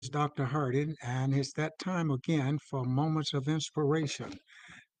Dr. Hardin, and it's that time again for Moments of Inspiration.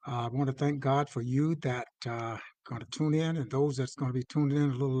 I want to thank God for you that going to tune in and those that's going to be tuning in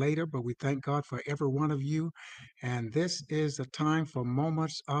a little later, but we thank God for every one of you. And this is a time for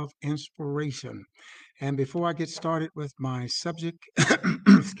Moments of Inspiration. And before I get started with my subject,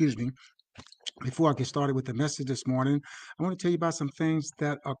 excuse me, before I get started with the message this morning, I want to tell you about some things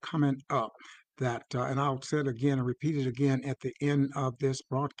that are coming up. And I'll say it again and repeat it again at the end of this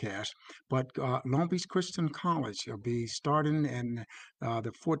broadcast. But Long Beach Christian College will be starting in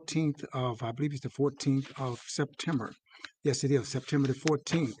the 14th of, I believe it's the 14th of September. Yes, it is September the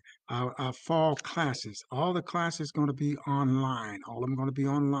 14th. Our fall classes, all the classes going to be online. All of them going to be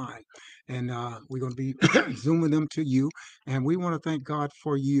online, and we're going to be zooming them to you. And we want to thank God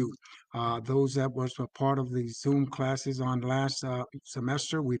for you. Those that was a part of the Zoom classes on last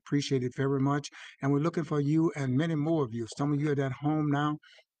semester, we appreciate it very much. And we're looking for you and many more of you. Some of you are at home now.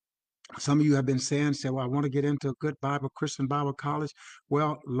 Some of you have been say, well, I want to get into a good Christian Bible college.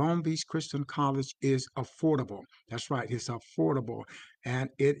 Well, Long Beach Christian College is affordable. That's right, it's affordable. And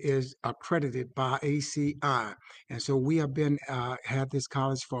it is accredited by ACI. And so we have been, had this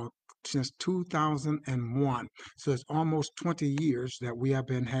college for since 2001. So it's almost 20 years that we have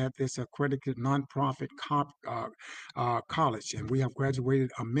been had this accredited nonprofit college, and we have graduated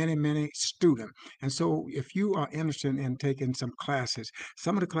many students. And so if you are interested in taking some classes,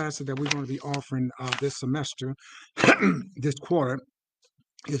 some of the classes that we're going to be offering this semester, this quarter,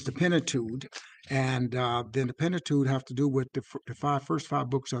 is the Pentateuch, and then the Pentateuch have to do with the first five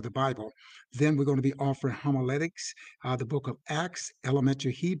books of the Bible. Then we're going to be offering homiletics, the book of Acts,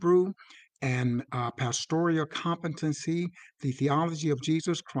 elementary Hebrew, and pastoral competency, the theology of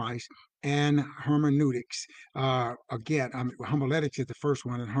Jesus Christ, and hermeneutics. Homiletics is the first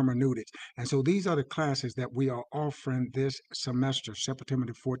one, and hermeneutics. And so these are the classes that we are offering this semester, September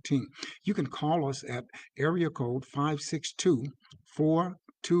the 14th. You can call us at area code 562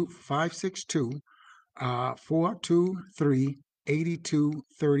 562 423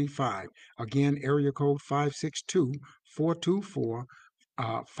 8235. Again, area code 562 424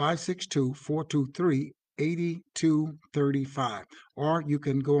 562 423 8235. Or you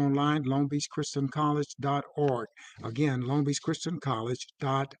can go online, longbeachchristiancollege.org. Again,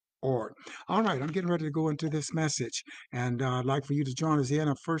 longbeachchristiancollege.org. All right, I'm getting ready to go into this message, and I'd like for you to join us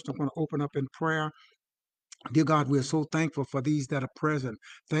in. First, I'm going to open up in prayer. Dear God, we are so thankful for these that are present.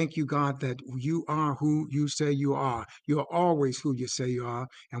 Thank you, God, that you are who you say you are. You are always who you say you are.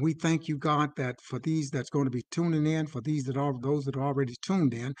 And we thank you, God, that for these that's going to be tuning in, for those that are already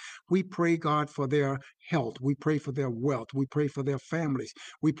tuned in, we pray, God, for their health. We pray for their wealth. We pray for their families.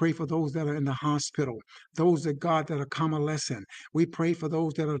 We pray for those that are in the hospital, those that, God, that are convalescent. We pray for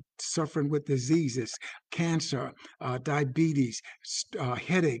those that are suffering with diseases, cancer, diabetes,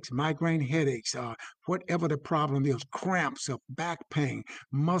 headaches, migraine headaches, whatever the problem is, cramps or back pain,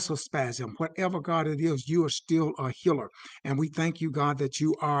 muscle spasm, whatever, God, it is, you are still a healer. And we thank you, God, that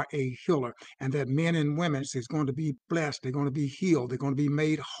you are a healer, and that men and women is going to be blessed. They're going to be healed. They're going to be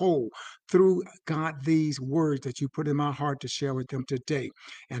made whole through, God, these words that you put in my heart to share with them today.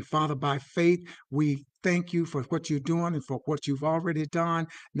 And Father, by faith, we thank you for what you're doing and for what you've already done.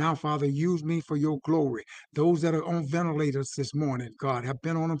 Now, Father, use me for your glory. Those that are on ventilators this morning, God, have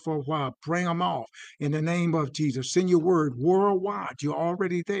been on them for a while, bring them off in the name of Jesus. Send your word worldwide. You're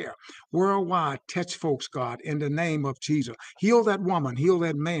already there. Worldwide, touch folks, God, in the name of Jesus. Heal that woman, heal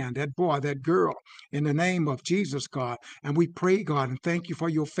that man, that boy, that girl, in the name of Jesus, God. And we pray, God, and thank you for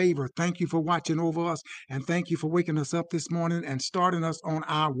your favor. Thank you for watching over us, and thank you for waking us up this morning and starting us on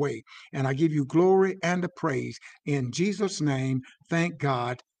our way. And I give you glory and the praise. In Jesus' name, thank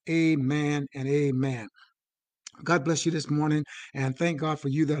God. Amen and amen. God bless you this morning, and thank God for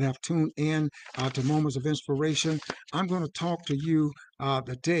you that have tuned in to Moments of Inspiration. I'm going to talk to you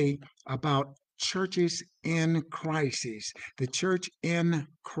today about churches in crisis, the church in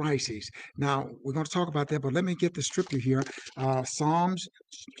crisis. Now, we're going to talk about that, but let me get the scripture here. Psalms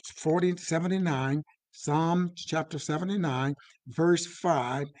 79, Psalm chapter 79, verse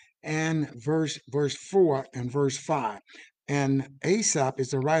 5, and verse 4 and verse 5. And Asaph is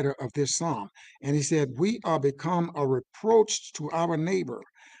the writer of this psalm. And he said, we are become a reproach to our neighbor,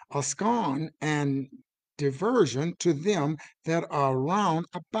 a scorn and diversion to them that are round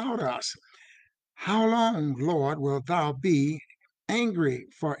about us. How long, Lord, wilt thou be angry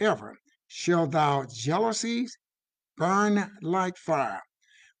forever? Shall thou jealousies burn like fire?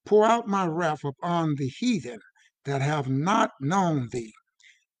 Pour out my wrath upon the heathen that have not known thee,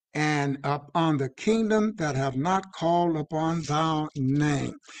 and upon the kingdom that have not called upon thy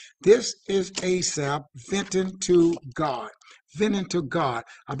name. This is Asaph venting to God, venting to God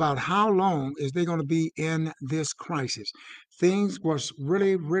about how long is they going to be in this crisis. Things was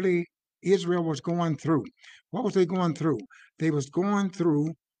really, really Israel was going through. What was they going through? They was going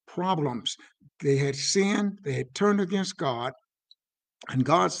through problems. They had sinned, they had turned against God, and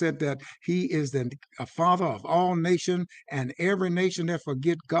God said that He is the Father of all nations, and every nation that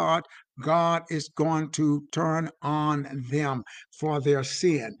forget God, God is going to turn on them for their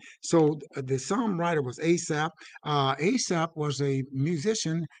sin. So the psalm writer was Asaph. Asaph was a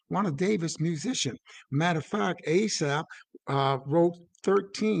musician, one of David's musicians. Matter of fact, Asaph wrote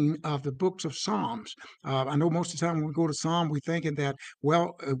 13 of the books of Psalms. I know most of the time when we go to Psalm, we're thinking that,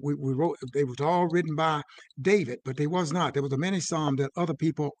 well, we wrote, they was all written by David, but they was not. There was a many psalm that other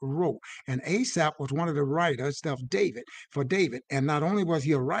people wrote. And Asaph was one of the writers of David for David. And not only was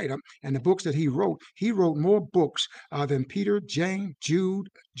he a writer, and the books that he wrote more books than Peter, James, Jude,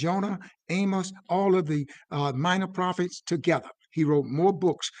 Jonah, Amos, all of the minor prophets together. He wrote more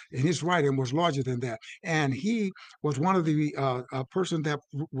books, and his writing was larger than that. And he was one of the person that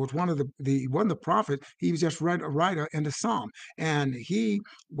was one of the wasn't the prophet. He was just a writer in the Psalm, and he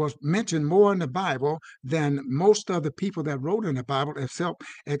was mentioned more in the Bible than most of the people that wrote in the Bible,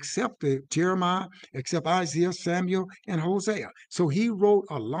 except the Jeremiah, except Isaiah, Samuel, and Hosea. So he wrote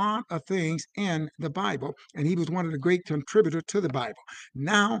a lot of things in the Bible, and he was one of the great contributors to the Bible.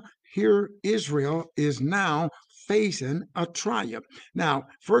 Now here Israel is now facing a triumph. Now,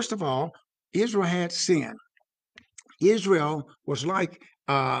 first of all, Israel had sin. Israel was like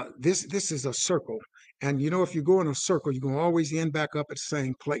this. This is a circle, and you know, if you go in a circle, you're going to always end back up at the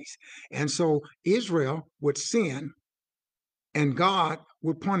same place. And so Israel would sin, and God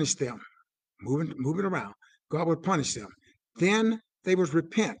would punish them, moving around. God would punish them. Then they would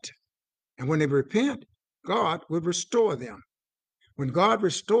repent, and when they repent, God would restore them. When God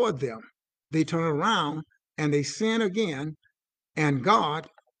restored them, they turn around and they sin again, and God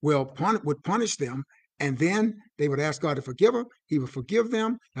would punish them, and then they would ask God to forgive them. He would forgive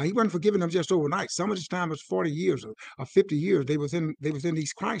them. Now He wasn't forgiving them just overnight. Some of this time was 40 years or 50 years. They was in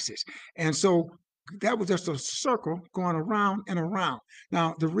these crises, and so that was just a circle going around and around.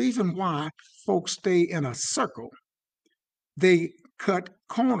 Now the reason why folks stay in a circle, they cut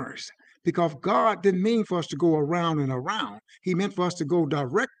corners, because God didn't mean for us to go around and around. He meant for us to go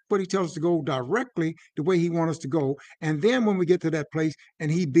direct, but He tells us to go directly the way He wants us to go. And then when we get to that place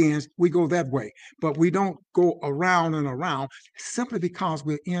and He bends, we go that way. But we don't go around and around simply because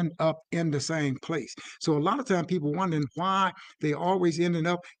we end up in the same place. So a lot of time people wondering why they always ending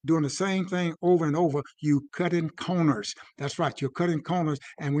up doing the same thing over and over. You cutting corners. That's right. You're cutting corners.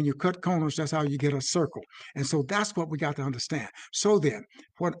 And when you cut corners, that's how you get a circle. And so that's what we got to understand. So then,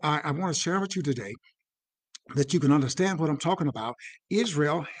 what I want to share with you today, that you can understand what I'm talking about,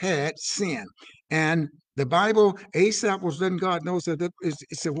 Israel had sin. And the Bible, Asaph was letting God know that it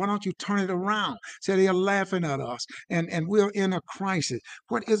said, why don't you turn it around? Said they're laughing at us, and we're in a crisis.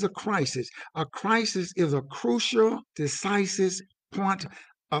 What is a crisis? A crisis is a crucial, decisive point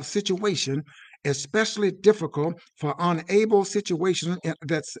of situation, especially difficult for unable situation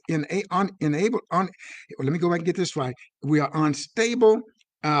that's let me go back and get this right. We are unstable.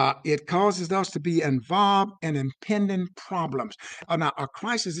 It causes us to be involved in impending problems. Now, a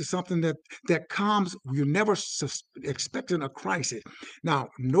crisis is something that comes. You're never expecting a crisis. Now,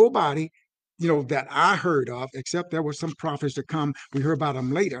 nobody, that I heard of, except there were some prophets that come. We heard about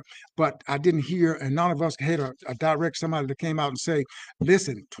them later, but I didn't hear, and none of us had a direct somebody that came out and say,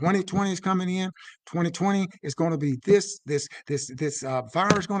 "Listen, 2020 is coming in. 2020 is going to be this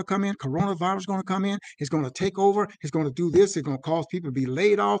virus going to come in. Coronavirus is going to come in. It's going to take over. It's going to do this. It's going to cause people to be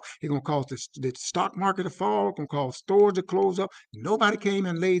laid off. It's going to cause the stock market to fall. It's going to cause stores to close up." Nobody came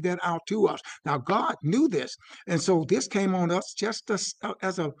and laid that out to us. Now God knew this, and so this came on us just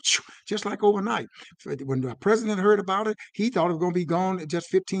like overnight. When the president heard about it, he thought it was going to be gone. Just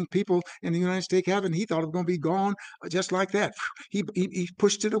 15 people in the United States having. He thought it was going to be gone just like that. He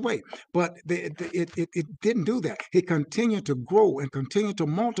pushed it away, but it didn't do that. It continued to grow and continued to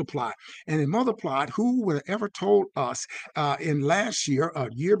multiply, and it multiplied. Who would have ever told us in last year, a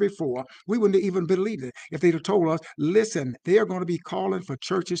year before, we wouldn't have even believed it if they'd have told us, listen, they are going to be calling for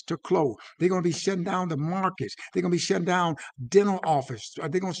churches to close. They're going to be shutting down the markets. They're going to be shutting down dental office. They're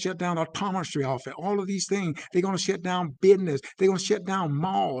going to shut down optometry office. All of these things. They're going to shut down business. They're going to shut down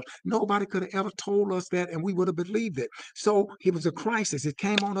malls. Nobody could have ever told us that, and we would have believed it. So it was a crisis. It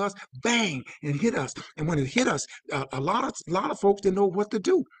came on us, bang, and hit us. And when it hit us, a lot of folks didn't know what to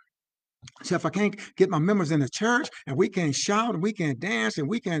do. So if I can't get my members in the church and we can't shout and we can't dance and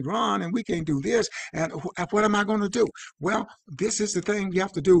we can't run and we can't do this, and what am I going to do? Well, this is the thing you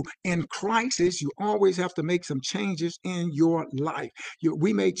have to do in crisis. You always have to make some changes in your life.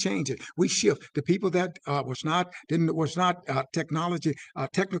 We may change it. We shift. The people that was not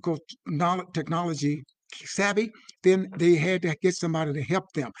technical knowledge, technology savvy, then they had to get somebody to help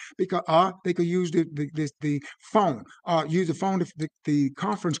them, because they could use the phone, use the phone, the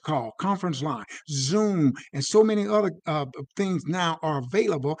conference call, conference line, Zoom, and so many other things now are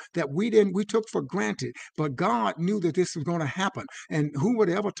available that we took for granted. But God knew that this was going to happen, and who would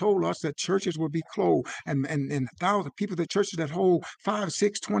have ever told us that churches would be closed, and thousand people, the churches that hold 5,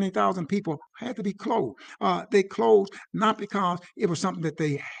 6, 20,000 people had to be closed. They closed not because it was something that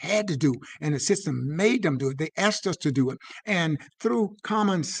they had to do and the system made them do it. They asked us to do it. And through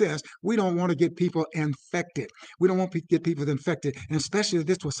common sense, we don't want to get people infected. We don't want to get people infected, and especially if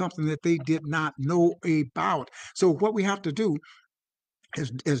this was something that they did not know about. So what we have to do,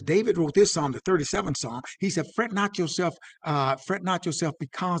 as David wrote this psalm, the 37th psalm, he said, fret not yourself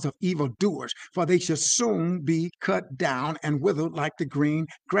because of evildoers, for they shall soon be cut down and withered like the green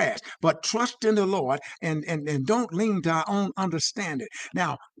grass. But trust in the Lord, and don't lean to our own understanding.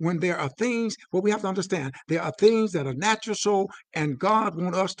 Now, when there are things, what we have to understand, there are things that are natural soul, and God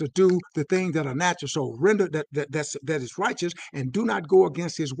wants us to do the things that are natural soul. Render that is righteous, and do not go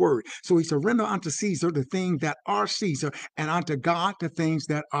against his word. So he said, render unto Caesar the things that are Caesar, and unto God the things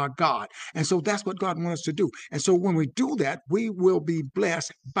that are God. And so that's what God wants us to do. And so when we do that, we will be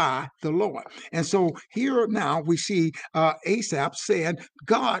blessed by the Lord. And so here now we see Asaph saying,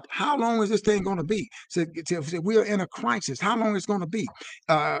 God, how long is this thing going to be? So we are in a crisis. How long is it going to be?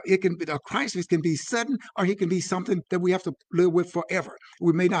 It can be a crisis, can be sudden, or it can be something that we have to live with forever.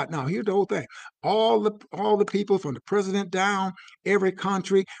 We may not. Now, here's the whole thing. All the people from the president down, every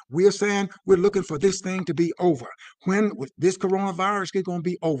country, we're saying we're looking for this thing to be over. When this coronavirus is going to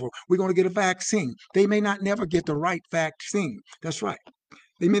be over, we're going to get a vaccine. They may not never get the right vaccine. That's right.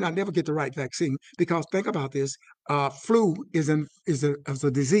 They may not never get the right vaccine, because think about this: flu is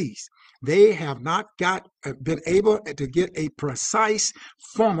a disease. They have not been able to get a precise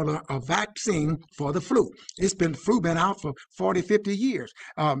formula of vaccine for the flu. Flu been out for 40, 50 years,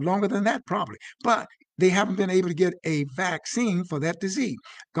 longer than that probably. But they haven't been able to get a vaccine for that disease,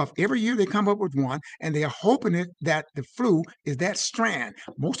 because every year they come up with one, and they are hoping that the flu is that strand.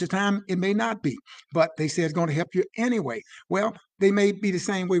 Most of the time it may not be, but they say it's going to help you anyway. Well, they may be the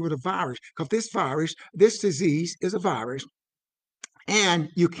same way with a virus, because this disease is a virus, and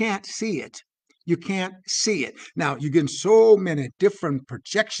you can't see it. You can't see it. Now, you're getting so many different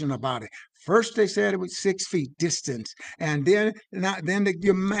projections about it. First, they said it was 6 feet distance, and then they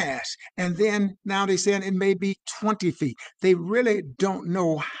give mass, and then now they're saying it may be 20 feet. They really don't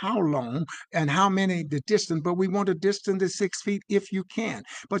know how long and how many the distance, but we want a distance of 6 feet if you can.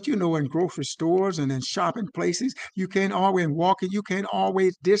 But in grocery stores and in shopping places, you can't always you can't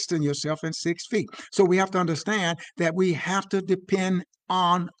always distance yourself in 6 feet. So we have to understand that we have to depend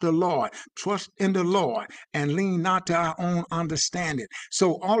on the Lord, trust in the Lord, and lean not to our own understanding.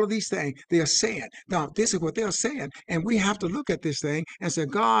 So all of these things they are saying. Now, this is what they're saying, and we have to look at this thing and say,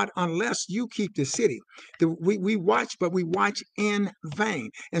 God, unless you keep the city, we watch, but we watch in vain.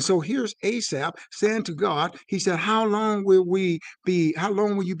 And so here's Asaph saying to God, he said, how long will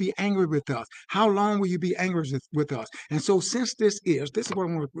you be angry with us? How long will you be angry with us? And so since this is what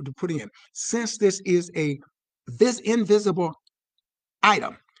I want to put in, since this is this invisible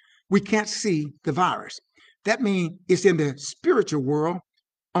item, we can't see the virus. That means it's in the spiritual world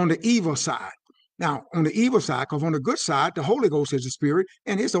on the evil side. Now, on the evil side, because on the good side, the Holy Ghost is the Spirit,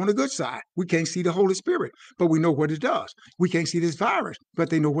 and it's on the good side. We can't see the Holy Spirit, but we know what it does. We can't see this virus,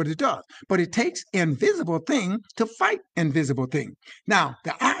 but they know what it does. But it takes invisible thing to fight invisible thing. Now,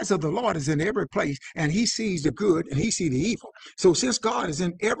 the eyes of the Lord is in every place, and he sees the good and he sees the evil. So since God is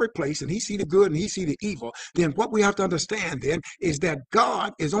in every place and he sees the good and he sees the evil, then what we have to understand then is that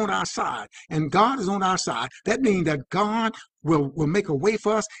God is on our side, and God is on our side. That means that God will make a way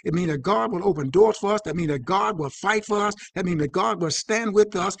for us. It means that God will open doors for us. That means that God will fight for us. That means that God will stand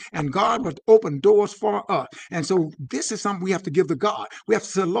with us, and God will open doors for us. And so this is something we have to give to God. We have to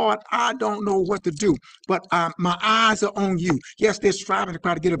say, Lord, I don't know what to do, but my eyes are on you. Yes, they're striving to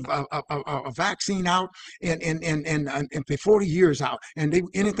try to get a vaccine out and before the year's out. And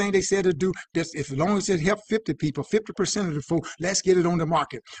anything they said to do, as long as it helps 50 people, 50% of the folk, let's get it on the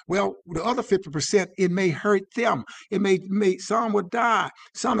market. Well, the other 50%, it may hurt them. It may some would die.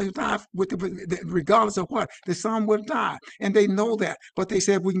 Some would die regardless of what. That some would die, and they know that. But they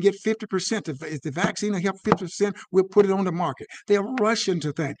said we can get 50%. If the vaccine will help 50%, we'll put it on the market. They're rushing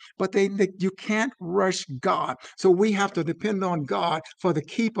to things, but you can't rush God. So we have to depend on God for to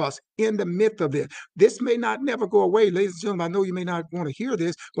keep us in the midst of this. This may not never go away, ladies and gentlemen. I know you may not want to hear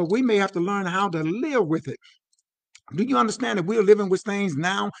this, but we may have to learn how to live with it. Do you understand that we're living with things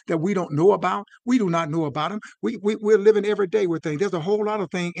now that we don't know about? We do not know about them. We're living every day with things. There's a whole lot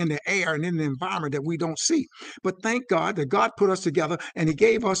of things in the air and in the environment that we don't see. But thank God that God put us together and He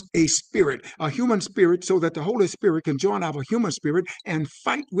gave us a spirit, a human spirit, so that the Holy Spirit can join our human spirit and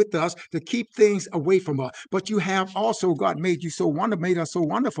fight with us to keep things away from us. But you have also, God made you so wonderful, made us so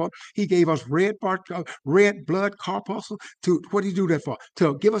wonderful. He gave us red blood corpuscle. To what do you do that for?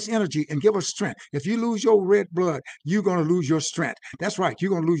 To give us energy and give us strength. If you lose your red blood, you're going to lose your strength. That's right.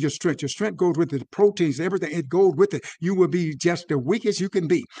 You're going to lose your strength. Your strength goes with it, the proteins, everything. It goes with it. You will be just the weakest you can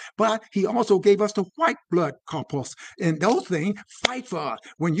be. But He also gave us the white blood corpuscle. And those things fight for us.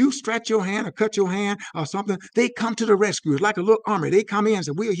 When you stretch your hand or cut your hand or something, they come to the rescue. It's like a little army. They come in and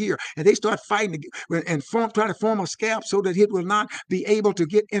say, we're here. And they start fighting and try to form a scab so that it will not be able to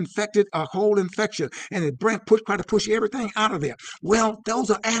get infected, a whole infection. And it try to push everything out of there. Well, those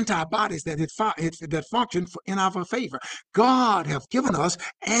are antibodies that function in our favor. God have given us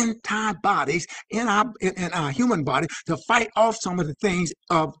antibodies in our human body to fight off some of the things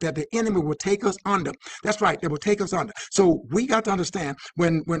that the enemy will take us under. That's right, they will take us under. So we got to understand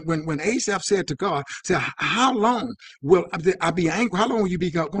when Asaph said to God, said, how long will I be angry? How long will you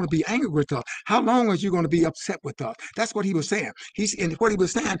be going to be angry with us? How long are you going to be upset with us? That's what he was saying. What he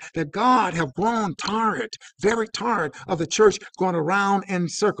was saying, that God have grown tired, very tired of the church going around in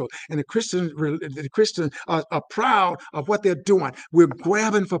circles, and the Christians are proud of what they're doing. We're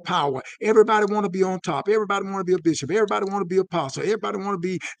grabbing for power. Everybody want to be on top. Everybody want to be a bishop. Everybody want to be apostle. Everybody want to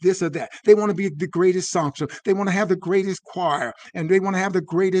be this or that. They want to be the greatest songster. They want to have the greatest choir, and they want to have the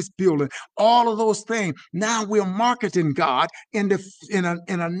greatest building. All of those things. Now we're marketing God in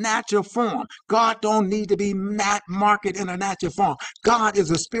a natural form. God don't need to be marketed in a natural form. God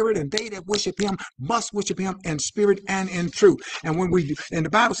is a spirit, and they that worship Him must worship Him in spirit and in truth. And the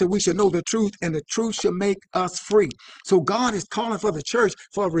Bible said we should know the truth, and the truth shall make us free. So God is calling for the church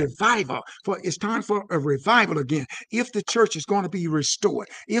for a revival. It's time for a revival again. If the church is going to be restored,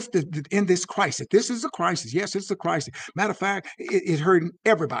 in this crisis, this is a crisis. Yes, it's a crisis. Matter of fact, it's hurting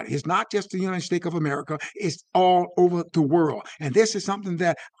everybody. It's not just the United States of America. It's all over the world. And this is something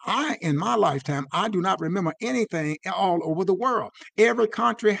that in my lifetime, I do not remember anything all over the world. Every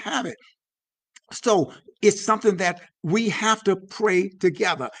country have it. So it's something that we have to pray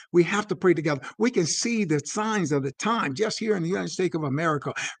together. We have to pray together. We can see the signs of the time just here in the United States of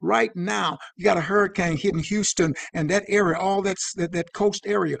America. Right now, you got a hurricane hitting Houston and that area, all that coast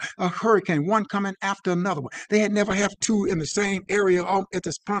area, a hurricane, one coming after another one. They had never have two in the same area at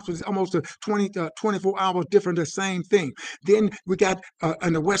the almost 24 hours different, the same thing. Then we got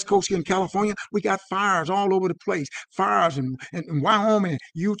on the West Coast here in California, we got fires all over the place. Fires in Wyoming,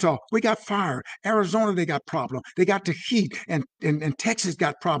 Utah, we got fire. Arizona, they got problem. They got the heat, and Texas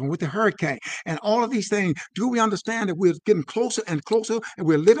got problem with the hurricane. And all of these things, do we understand that we're getting closer and closer, and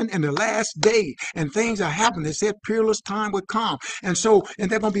we're living in the last day, and things are happening? They said peerless time would come. And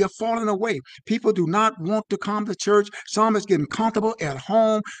they're going to be a falling away. People do not want to come to church. Some is getting comfortable at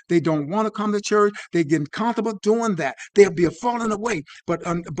home. They don't want to come to church. They're getting comfortable doing that. There'll be a falling away. But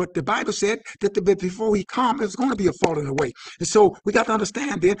the Bible said that before He comes, there's going to be a falling away. And so we got to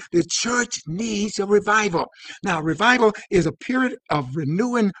understand that the church needs a revival. Now, revival is a period of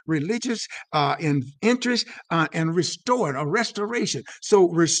renewing religious interest and restoring, a restoration. So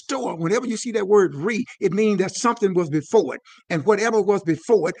restore, whenever you see that word it means that something was before it. And whatever was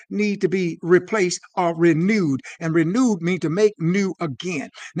before it need to be replaced or renewed. And renewed means to make new again.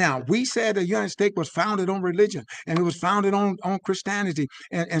 Now, we said the United States was founded on religion, and it was founded on Christianity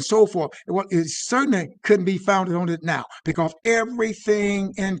and so forth. Well, it certainly couldn't be founded on it now, because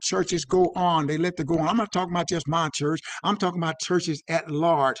everything in churches go on. They let it go on. I'm not talking about just my church. I'm talking about churches at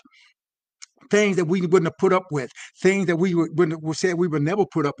large. Things that we wouldn't have put up with, things that we said we would never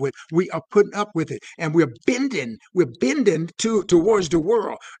put up with. We are putting up with it, and we're bending towards the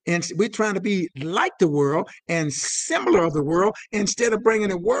world, and we're trying to be like the world and similar of the world, instead of bringing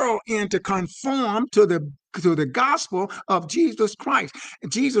the world in to conform to the gospel of Jesus Christ.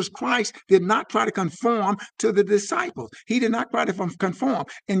 Jesus Christ did not try to conform to the disciples. He did not try to conform.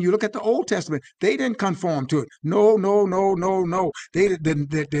 And you look at the Old Testament, they didn't conform to it. No.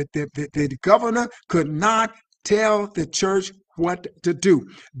 The governor could not tell the church what to do.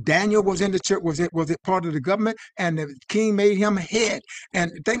 Daniel was in the church, was it part of the government, and the king made him head.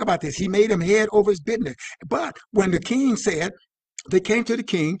 And think about this, he made him head over his business. But when the king said, they came to the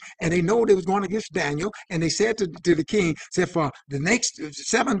king and they know they was going against Daniel, and they said to the king, said, for the next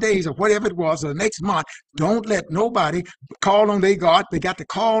 7 days or whatever it was, or the next month, don't let nobody call on their God. They got to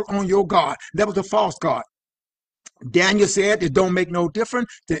call on your God. That was a false God. Daniel said it don't make no difference.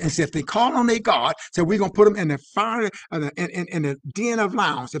 And said if they call on their God, said we're gonna put them in the fire, in the den of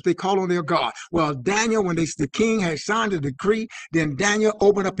lions. If they call on their God, well, Daniel, when the king had signed the decree, then Daniel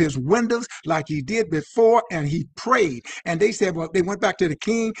opened up his windows like he did before, and he prayed. And they said, well, they went back to the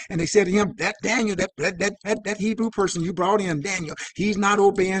king and they said to him, that Daniel, that Hebrew person you brought in, Daniel, he's not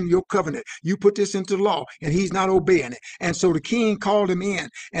obeying your covenant. You put this into law, and he's not obeying it. And so the king called him in,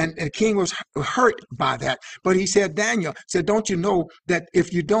 and the king was hurt by that. But he said, Daniel said, don't you know that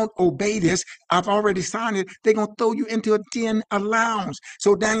if you don't obey this, I've already signed it, they're going to throw you into a den of lions.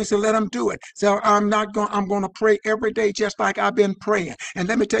 So Daniel said, let them do it. So I'm going to pray every day just like I've been praying. And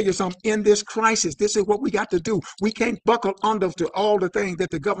let me tell you something, in this crisis, this is what we got to do. We can't buckle under to all the things that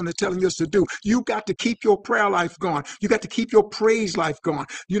the government is telling us to do. You got to keep your prayer life going. You got to keep your praise life going.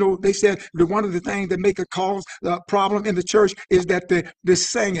 You know, they said that one of the things that make a cause problem in the church is that the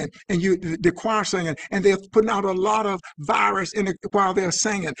singing, and the choir singing, and they're putting out a lot of virus in the while they're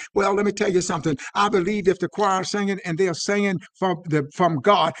singing. Well, let me tell you something. I believe if the choir is singing and they're singing from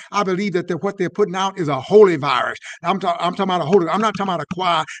God, I believe that what they're putting out is a holy virus. I'm talking about a holy. I'm not talking about a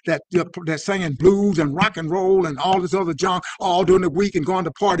choir that's singing blues and rock and roll and all this other junk all during the week and going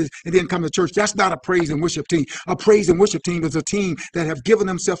to parties and then come to church. That's not a praise and worship team. A praise and worship team is a team that have given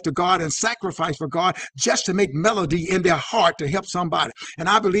themselves to God and sacrificed for God just to make melody in their heart to help somebody. And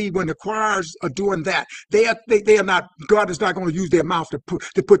I believe when the choirs are doing that, they are not. God is not going to use their mouth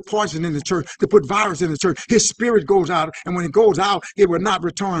to put poison in the church, to put virus in the church. His spirit goes out, and when it goes out, it will not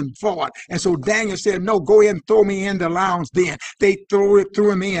return forward. And so Daniel said, no, go ahead and throw me in the lions den. They threw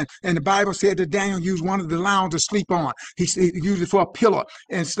him in, and the Bible said that Daniel used one of the lions to sleep on. He used it for a pillow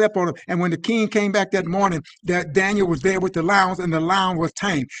and slept on it. And when the king came back that morning, that Daniel was there with the lions, and the lion was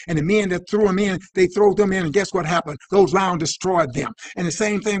tamed. And the men that threw him in, they threw them in, and guess what happened? Those lions destroyed them. And the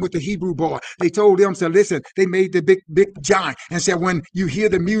same thing with the Hebrew boy. They told them, said, listen, they made the big giant and said, when you hear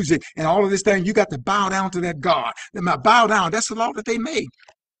the music and all of this thing, you got to bow down to that God. Bow down. That's the law that they made.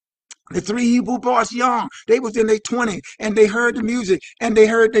 The three Hebrew boys young, they was in their 20s, and they heard the music, and they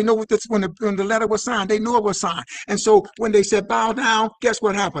know what this, when the letter was signed, they knew it was signed. And so when they said bow down, guess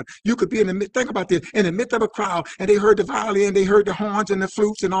what happened? You could be in the midst, think about this, in the midst of a crowd, and they heard the violin, they heard the horns and the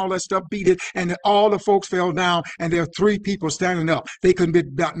flutes and all that stuff beat it, and all the folks fell down, and there are three people standing up. They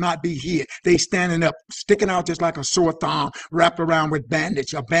couldn't not be hid. They standing up, sticking out just like a sore thumb, wrapped around with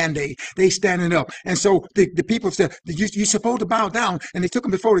bandage, a band-aid. They standing up. And so the people said, you're supposed to bow down, and they took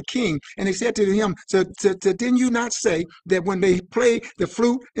them before the king. And they said to him, didn't you not say that when they play the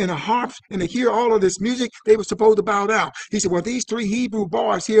flute and the harps and they hear all of this music, they were supposed to bow down? He said, well, these three Hebrew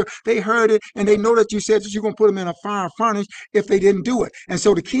boys here, they heard it, and they know that you said that you're going to put them in a fire furnace if they didn't do it. And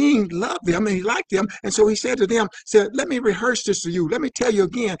so the king loved them, and he liked them. And so he said to them, let me rehearse this to you. Let me tell you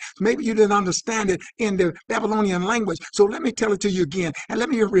again. Maybe you didn't understand it in the Babylonian language. So let me tell it to you again, and let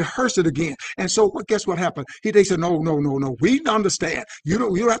me rehearse it again. And so guess what happened? They said, no. We understand. You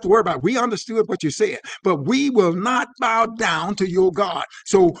don't have to worry about it. We understood what you said, but we will not bow down to your God.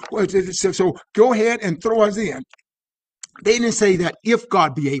 So go ahead and throw us in. They didn't say that if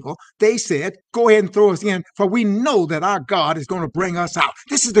God be able. They said, go ahead and throw us in, for we know that our God is going to bring us out.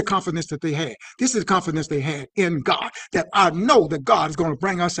 This is the confidence that they had. This is the confidence they had in God, that I know that God is going to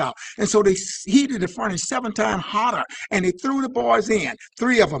bring us out. And so they heated the furnace 7 times hotter, and they threw the boys in.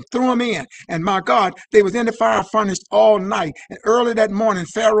 3 of them threw them in. And my God, they was in the fire furnace all night. And early that morning,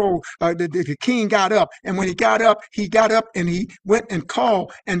 Pharaoh, the king got up. And when he got up and he went and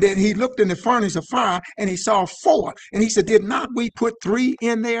called. And then he looked in the furnace of fire, and he saw 4. And he said, did not we put 3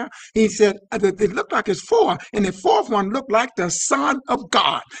 in there? He said, it looked like it's 4. And the 4th one looked like the Son of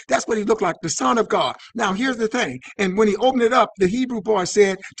God. That's what he looked like, the Son of God. Now, here's the thing. And when he opened it up, the Hebrew boy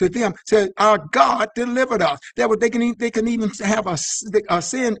said to them, our God delivered us. They couldn't even have a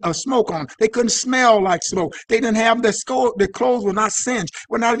smoke on. They couldn't smell like smoke. They didn't have the clothes were not singed,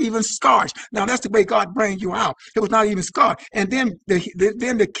 were not even scorched. Now, that's the way God brings you out. It was not even scorched. And then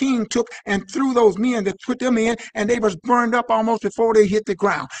the king took and threw those men that put them in, and they was burned up almost before they hit the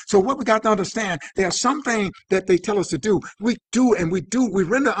ground. So what we got to understand, there are some things that they tell us to do. We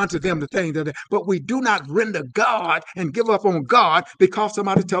render unto them the thing but we do not render God and give up on God because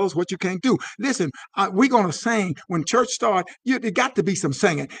somebody tells us what you can't do. Listen, we're going to sing when church starts. There got to be some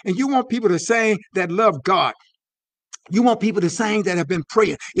singing, and you want people to sing that love God. You want people to sing that have been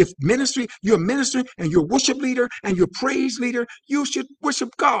praying. If ministry, you're a minister and you're a worship leader and you're a praise leader, you should worship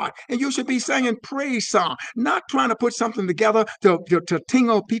God and you should be singing praise song, not trying to put something together to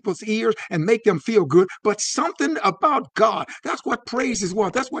tingle people's ears and make them feel good, but something about God. That's what praises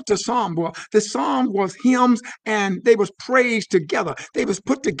was. That's what the psalm was. The psalm was hymns and they was praised together. They was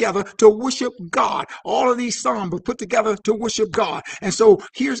put together to worship God. All of these psalms were put together to worship God. And so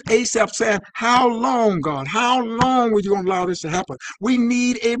here's Asaph saying, how long, God? How long were you going to allow this to happen? We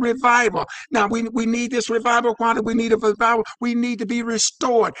need a revival. Now, we need this revival. Why do we need a revival? We need to be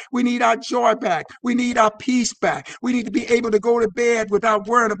restored. We need our joy back. We need our peace back. We need to be able to go to bed without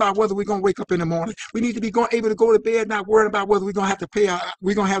worrying about whether we're going to wake up in the morning. We need to be able to go to bed not worrying about whether we're going to have to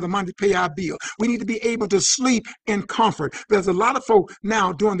we're going to have the money to pay our bill. We need to be able to sleep in comfort. There's a lot of folk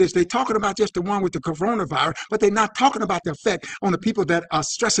now doing this. They're talking about just the one with the coronavirus, but they're not talking about the effect on the people that are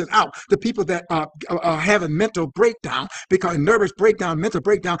stressing out, the people that are having mental breakdown, because nervous breakdown, mental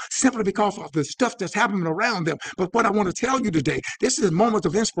breakdown, simply because of the stuff that's happening around them. But what I want to tell you today, this is a moment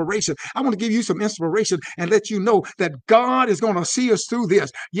of inspiration. I want to give you some inspiration and let you know that God is going to see us through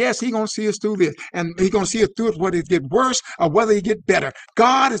this. Yes, He's going to see us through this, and He's going to see us through it, whether it get worse or whether it get better.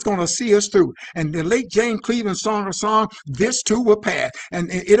 God is going to see us through. And the late James Cleveland song a song, this too will pass,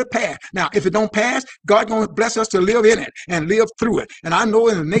 and it'll pass. Now, if it don't pass, God going to bless us to live in it and live through it. And I know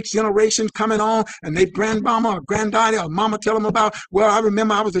in the next generation coming on, and they grandmama or granddaddy or mama tell them about, well, I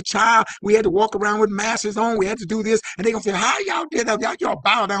remember I was a child, we had to walk around with masks on, we had to do this, and they gonna say, how y'all did that? Y'all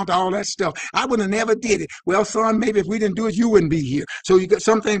bow down to all that stuff. I would have never did it. Well, son, maybe if we didn't do it, you wouldn't be here. So you got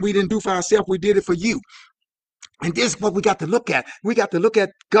something we didn't do for ourselves, we did it for you. And this is what we got to look at. We got to look at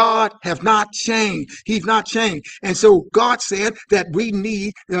God have not changed. He's not changed. And so God said that we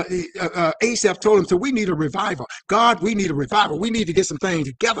need, Asaph told him, so we need a revival. God, we need a revival. We need to get some things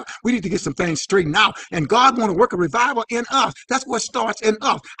together. We need to get some things straightened out. And God want to work a revival in us. That's what starts in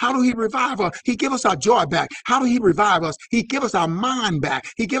us. How do He revive us? He give us our joy back. How do He revive us? He give us our mind back.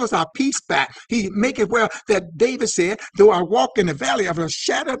 He give us our peace back. He make it where that David said, though I walk in the valley of the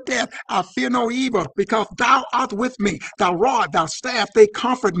shadow of death, I fear no evil, because thou art with me, thy rod, thy staff, they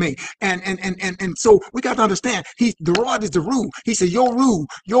comfort me. And so we got to understand, the rod is the rule. He said, your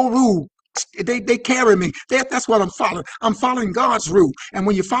rule, they carry me. That's what I'm following. I'm following God's rule. And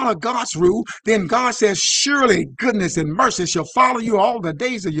when you follow God's rule, then God says, surely goodness and mercy shall follow you all the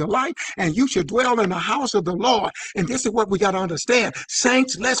days of your life, and you shall dwell in the house of the Lord. And this is what we got to understand.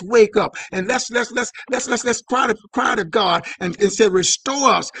 Saints, let's wake up and let's cry to God and say, restore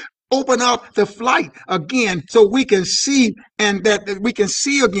us. Open up the flight again so we can see, and that we can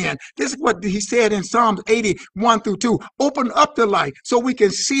see again. This is what He said in Psalms 81-2. Open up the light so we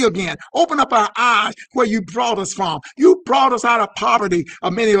can see again. Open up our eyes where you brought us from. You brought us out of poverty,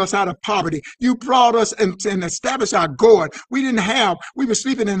 or many of us out of poverty. You brought us and established our God. We were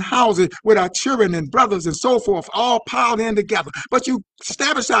sleeping in houses with our children and brothers and so forth, all piled in together. But you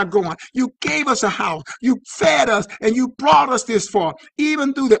established our God. You gave us a house. You fed us, and you brought us this far,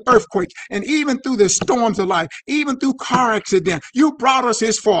 even through the earthquakes, and even through the storms of life, even through car accidents. You brought us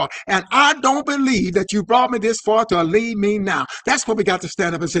this far, and I don't believe that you brought me this far to leave me now. That's what we got to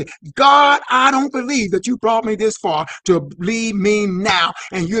stand up and say, God, I don't believe that you brought me this far to leave me now.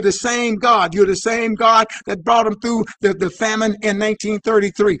 And you're the same God. You're the same God that brought them through the famine in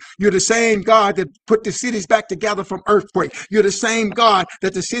 1933. You're the same God that put the cities back together from earthquake. You're the same God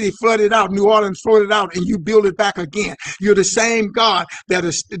that the city flooded out, New Orleans flooded out, and you build it back again. You're the same God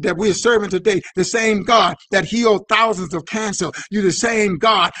that we're serving today, the same God that healed thousands of cancer. You're the same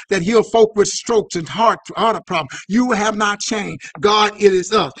God that healed folk with strokes and heart problems. You have not changed. God, it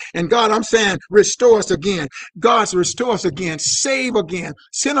is us. And God, I'm saying, restore us again. God, restore us again. Save again.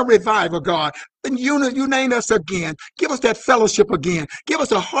 Send a revival, God. And unite us again. Give us that fellowship again. Give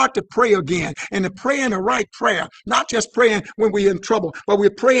us a heart to pray again, and to pray in the right prayer, not just praying when we're in trouble, but we're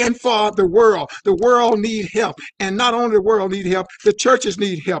praying for the world. The world need help, and not only the world need help, the churches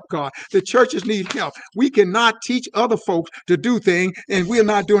need help, God. The churches need help. We cannot teach other folks to do things, and we're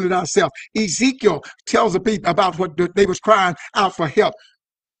not doing it ourselves. Ezekiel tells the people about what they was crying out for help.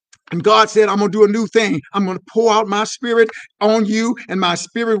 And God said, I'm going to do a new thing. I'm going to pour out my spirit on you, and my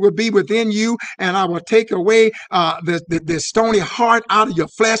spirit will be within you, and I will take away the stony heart out of your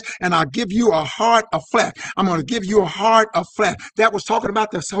flesh, and I'll give you a heart of flesh. I'm going to give you a heart of flesh. That was talking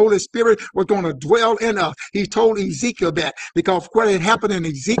about the Holy Spirit was going to dwell in us. He told Ezekiel that, because what had happened in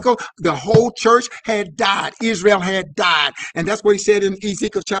Ezekiel, the whole church had died. Israel had died. And that's what he said in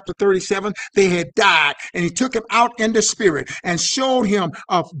Ezekiel chapter 37. They had died. And he took him out in the spirit and showed him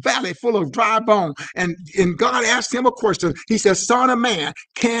a vast valley full of dry bone. And God asked him a question. He said, Son of man,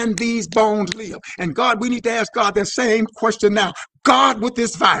 can these bones live? And God, we need to ask God that same question now. God, with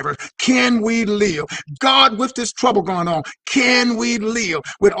this virus, can we live? God, with this trouble going on, can we live?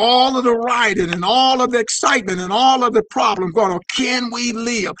 With all of the rioting and all of the excitement and all of the problem going on, can we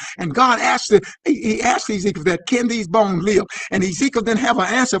live? And God asked he asked Ezekiel that, can these bones live? And Ezekiel didn't have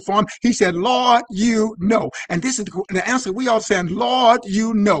an answer for him. He said, Lord, you know. And this is the answer we all saying, Lord,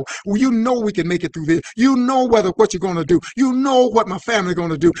 you know. Well, you know we can make it through this. You know what you're going to do. You know what my family going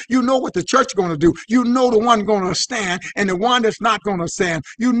to do. You know what the church going to do. You know the one going to stand and the one that's not going to stand.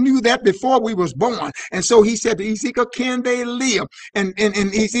 You knew that before we was born. And so he said to Ezekiel, can they live? And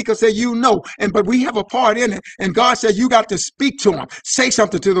Ezekiel said, you know. But we have a part in it. And God said, you got to speak to them. Say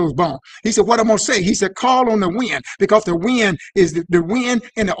something to those bones. He said, what I'm going to say? He said, call on the wind, because the wind is the wind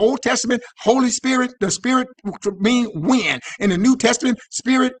in the Old Testament. Holy Spirit, the Spirit mean wind. In the New Testament,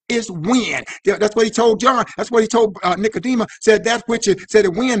 Spirit is wind. That's what he told John. That's what he told Nicodemus. Said that which said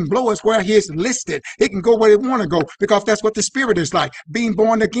the wind blows where he is listed. It can go where it want to go, because that's what the Spirit is like, being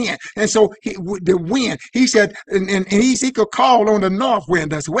born again. And so the wind, he said, and Ezekiel called on the north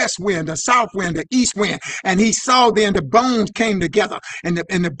wind, the west wind, the south wind, the east wind, and he saw then the bones came together, and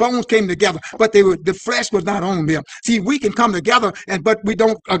the bones came together, but the flesh was not on them. See, we can come together, but we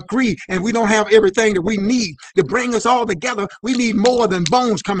don't agree, and we don't have everything that we need to bring us all together. We need more than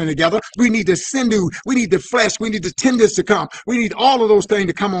bones coming together. We need the sinew, we need the flesh, we need the tendons to come. We need all of those things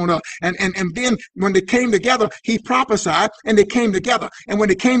to come on up. And then when they came together, he prophesied, and they came together. And when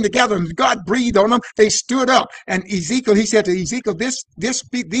they came together and God breathed on them, they stood up. And Ezekiel, he said to Ezekiel,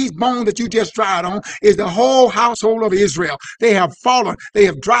 these bones that you just dried on is the whole household of Israel. They have fallen. They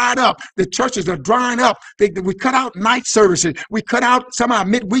have dried up. The churches are drying up. We cut out night services. We cut out some of our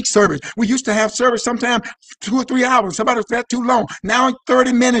midweek service. We used to have service sometimes 2 or 3 hours. Somebody said too long. Now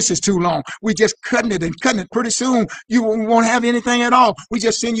 30 minutes is too long. We just cutting it and cutting it. Pretty soon you won't have anything at all. We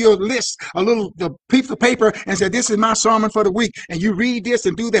just send you a list, a little piece of paper, and say, this is my sermon for the week. And you read this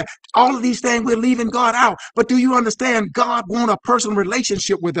and do that. All of these things, we're leaving God out. But do you understand? God wants a personal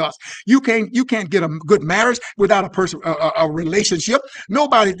relationship with us. You can't get a good marriage without a relationship.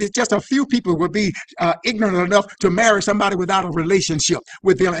 Nobody, just a few people would be ignorant enough to marry somebody without a relationship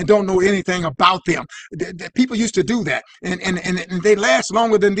with them and don't know anything about them. People used to do that, and they last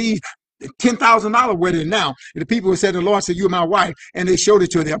longer than these $10,000 wedding now. The people who said, the Lord said, you're my wife, and they showed it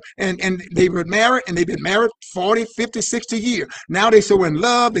to them. And they were married, and they've been married 40, 50, 60 years. Now they're so in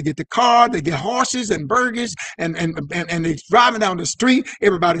love, they get the car, they get horses and burgers, and they're driving down the street.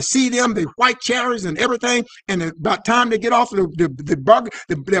 Everybody see them, they white cherries and everything. And about time they get off the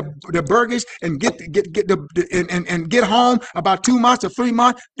burgers and get home about 2 months or 3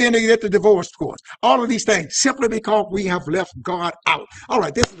 months, then they get the divorce course. All of these things simply because we have left God out. All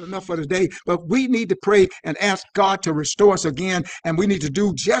right, this is enough for today, but we need to pray and ask God to restore us again, and we need to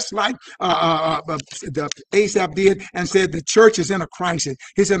do just like the Asaph did and said, the church is in a crisis.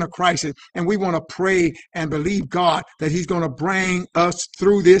 He's in a crisis, and we want to pray and believe God that he's going to bring us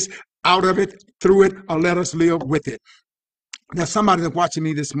through this, out of it, through it, or let us live with it. There's somebody that's watching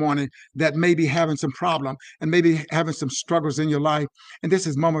me this morning that may be having some problem and maybe having some struggles in your life. And this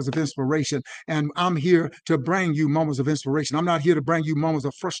is Moments of Inspiration. And I'm here to bring you moments of inspiration. I'm not here to bring you moments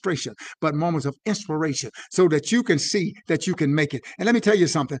of frustration, but moments of inspiration so that you can see that you can make it. And let me tell you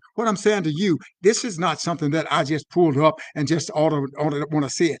something. What I'm saying to you, this is not something that I just pulled up and just want to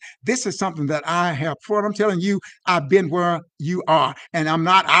say it. This is something that I have. For what I'm telling you, I've been where you are, and I'm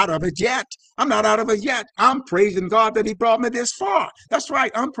not out of it yet. I'm not out of it yet. I'm praising God that he brought me this far. That's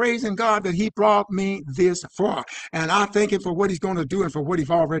right. I'm praising God that he brought me this far. And I thank him for what he's going to do and for what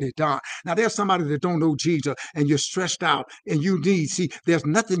he's already done. Now, there's somebody that don't know Jesus, and you're stressed out, and you need, see, there's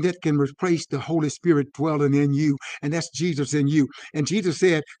nothing that can replace the Holy Spirit dwelling in you, and that's Jesus in you. And Jesus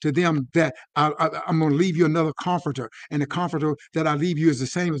said to them that I'm going to leave you another comforter, and the comforter that I leave you is the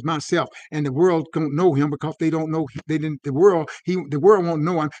same as myself. And the world don't know him because they don't know, the world won't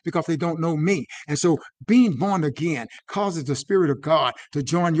know him because they don't know me. And so being born again causes the Spirit of God to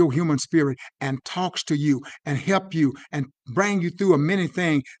join your human spirit and talks to you and help you and bring you through a many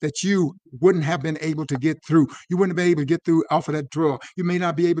things that you wouldn't have been able to get through. You wouldn't be able to get through off of that drug. You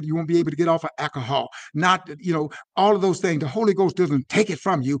won't be able to get off of alcohol. Not, all of those things. The Holy Ghost doesn't take it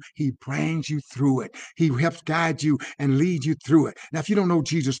from you. He brings you through it. He helps guide you and lead you through it. Now, if you don't know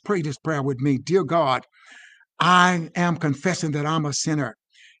Jesus, pray this prayer with me. Dear God, I am confessing that I'm a sinner.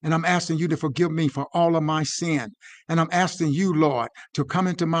 And I'm asking you to forgive me for all of my sin. And I'm asking you, Lord, to come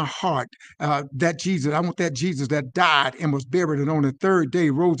into my heart. That Jesus, I want that Jesus that died and was buried and on the third day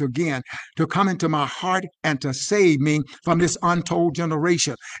rose again to come into my heart and to save me from this untold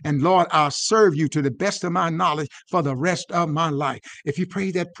generation. And Lord, I'll serve you to the best of my knowledge for the rest of my life. If you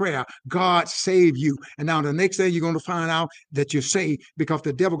pray that prayer, God save you. And now the next thing you're going to find out that you're saved, because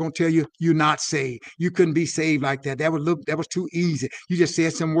the devil going to tell you you're not saved. You couldn't be saved like that. That was too easy. You just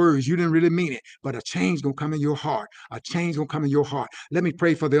said some words. You didn't really mean it. But a change going to come in your heart. A change going to come in your heart. Let me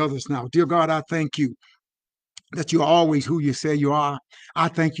pray for the others now. Dear God, I thank you that you're always who you say you are. I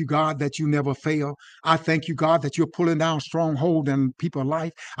thank you, God, that you never fail. I thank you, God, that you're pulling down stronghold in people's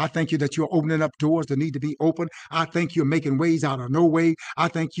life. I thank you that you're opening up doors that need to be opened. I thank you're making ways out of no way. I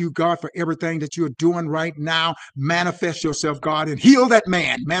thank you, God, for everything that you're doing right now. Manifest yourself, God, and heal that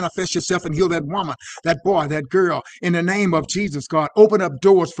man. Manifest yourself and heal that woman, that boy, that girl. In the name of Jesus, God, open up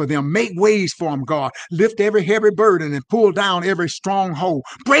doors for them. Make ways for them, God. Lift every heavy burden and pull down every stronghold.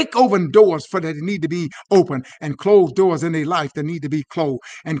 Break open doors for that need to be open, and close doors in their life that need to be closed.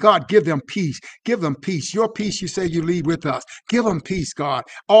 And God, give them peace. Give them peace. Your peace, you say you leave with us. Give them peace, God.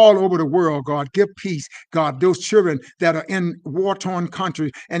 All over the world, God, give peace, God. Those children that are in war-torn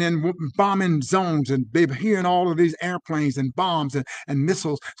countries and in bombing zones, and they're hearing all of these airplanes and bombs and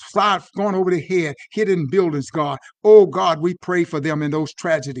missiles fly going over their head, hitting buildings, God. Oh, God, we pray for them in those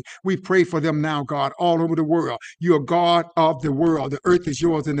tragedies. We pray for them now, God, all over the world. You are God of the world. The earth is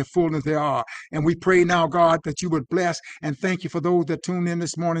yours and the fullness thereof. And we pray now, God, that you would bless and thank you for those that tune in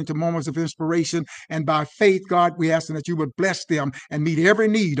this morning to Moments of Inspiration. And by faith, God, we ask that you would bless them and meet every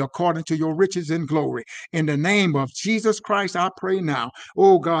need according to your riches and glory. In the name of Jesus Christ, I pray now.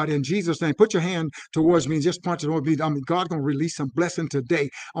 Oh, God, in Jesus' name, put your hand towards me and just punch it over me. I mean, God's going to release some blessing today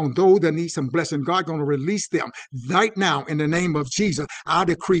on those that need some blessing. God's going to release them right now in the name of Jesus. I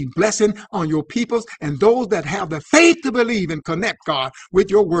decree blessing on your peoples and those that have the faith to believe and connect, God, with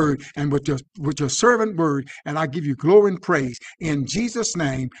your word and with your servant word. And I give you glory and praise in Jesus'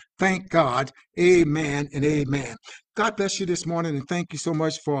 name. Thank God. Amen and amen. God bless you this morning, and thank you so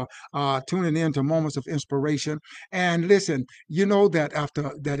much for tuning in to Moments of Inspiration. And listen, you know that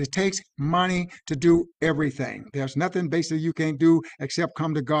after that, it takes money to do everything. There's nothing basically you can't do except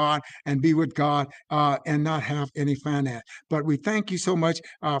come to God and be with God and not have any finance. But we thank you so much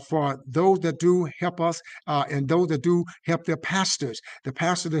for those that do help us and those that do help their pastors, the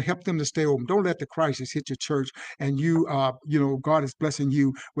pastor to help them to stay open. Don't let the crisis hit your church, and God is blessing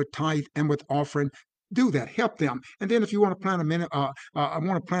you with tithe and with offering. Do that, help them. And then if you want to plant a minute, I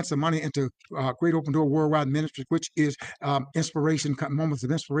want to plant some money into Great Open Door Worldwide Ministry, which is Moments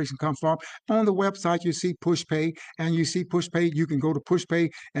of Inspiration come from. On the website, you see PushPay, and you see PushPay. You can go to PushPay,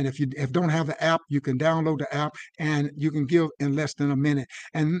 and if you don't have the app, you can download the app, and you can give in less than a minute.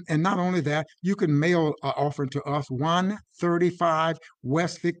 And not only that, you can mail an offering to us, 135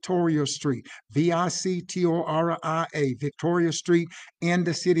 West Victoria Street, Victoria, Victoria Street, in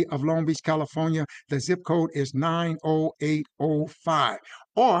the city of Long Beach, California. The zip code is 90805.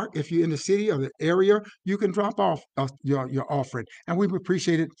 Or if you're in the city or the area, you can drop off your offering, and we would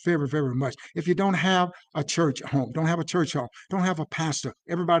appreciate it very, very much. If you don't have a church home, don't have a pastor.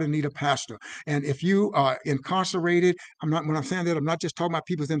 Everybody need a pastor. And if you are incarcerated, when I'm saying that, I'm not just talking about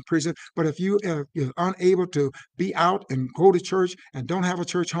people in prison, but if you're unable to be out and go to church and don't have a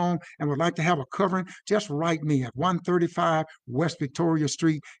church home and would like to have a covering, just write me at 135 West Victoria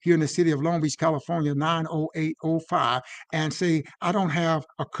Street here in the city of Long Beach, California, 90805, and say, I don't have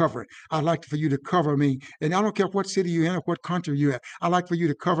a covering. I'd like for you to cover me. And I don't care what city you're in or what country you're at. I'd like for you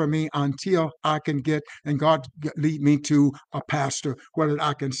to cover me until I can get, and God lead me to a pastor, whether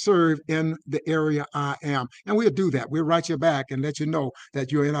I can serve in the area I am. And we'll do that. We'll write you back and let you know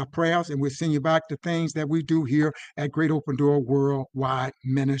that you're in our prayers, and we'll send you back the things that we do here at Great Open Door Worldwide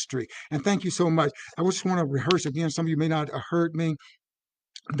Ministry. And thank you so much. I just want to rehearse again. Some of you may not have heard me,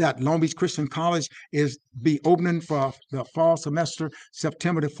 that Long Beach Christian College is be opening for the fall semester,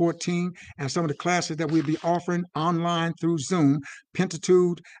 September the 14th, and some of the classes that we'll be offering online through Zoom,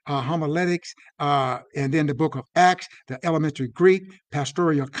 Pentateuch, homiletics, and then the book of Acts, the elementary Greek,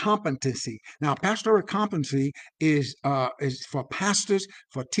 pastoral competency. Now, pastoral competency is for pastors,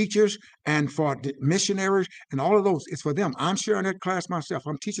 for teachers, and for missionaries, and all of those. It's for them. I'm sharing that class myself.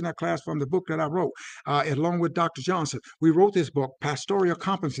 I'm teaching that class from the book that I wrote, along with Dr. Johnson. We wrote this book, Pastoral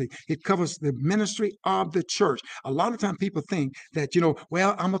Competency. It covers the ministry of the church. A lot of times people think that,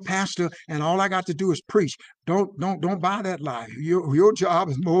 well, I'm a pastor and all I got to do is preach. Don't buy that lie. your job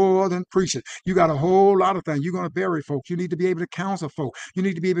is more than preaching. You got a whole lot of things. You're going to bury folks. You need to be able to counsel folks. You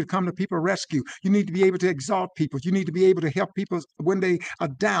need to be able to come to people rescue. You need to be able to exalt people. You need to be able to help people when they are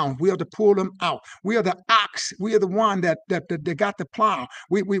down. We are to pull them out. We are the ox. We are the one that got the plow.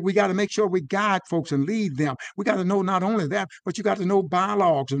 We got to make sure we guide folks and lead them. We got to know not only that, but you got to know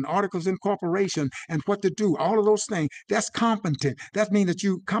bylaws and articles of incorporation and what to do. All of those things. That's competent. That means that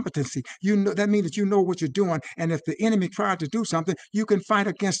you competency. You know that means that you know what you're doing. And if the enemy tried to do something, you can fight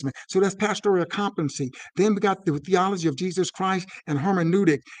against them. So that's pastoral competency. Then we got the theology of Jesus Christ and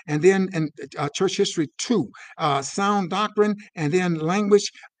hermeneutic, and then in church history 2, sound doctrine, and then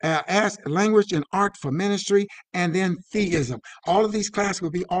language, as language and art for ministry, and then theism. All of these classes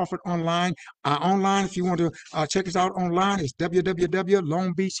will be offered online. Online, if you want to check us out online, it's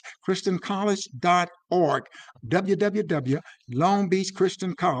www.longbeachchristiancollege.org.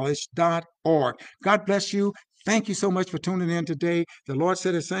 www.longbeachchristiancollege.org. God bless you. Thank you so much for tuning in today. The Lord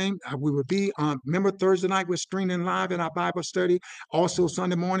said the same. We will be on, remember, Thursday night, we're streaming live in our Bible study. Also,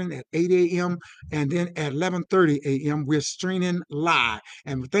 Sunday morning at 8 a.m. and then at 11:30 a.m., we're streaming live.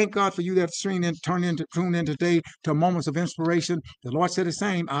 And we thank God for you that tune in today to Moments of Inspiration. The Lord said the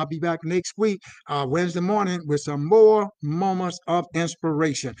same. I'll be back next week, Wednesday morning, with some more Moments of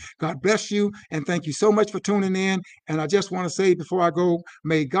Inspiration. God bless you, and thank you so much for tuning in. And I just want to say before I go,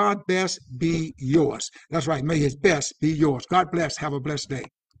 may God's best be yours. That's right. May his best be yours. God bless. Have a blessed day.